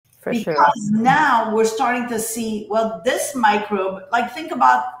For because sure. now we're starting to see, well, this microbe, like think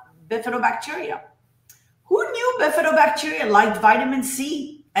about Bifidobacteria. Who knew Bifidobacteria liked vitamin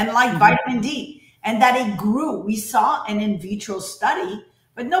C and liked vitamin D and that it grew? We saw an in vitro study,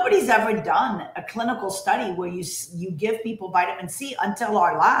 but nobody's ever done a clinical study where you give people vitamin C until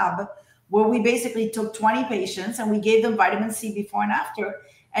our lab, where we basically took 20 patients and we gave them vitamin C before and after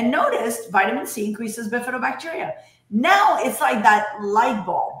and noticed vitamin C increases Bifidobacteria. Now it's like that light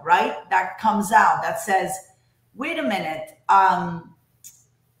bulb, right? That comes out that says, wait a minute, a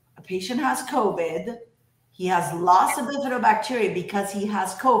patient has COVID. He has loss of Bifidobacteria because he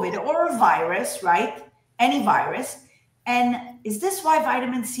has COVID or a virus, right? Any virus. And is this why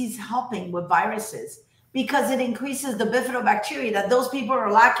vitamin C is helping with viruses? Because it increases the Bifidobacteria that those people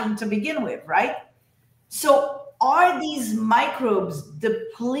are lacking to begin with, right? So are these microbes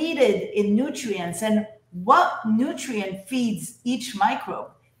depleted in nutrients, and what nutrient feeds each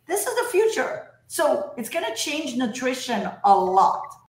microbe? This is the future. So it's going to change nutrition a lot.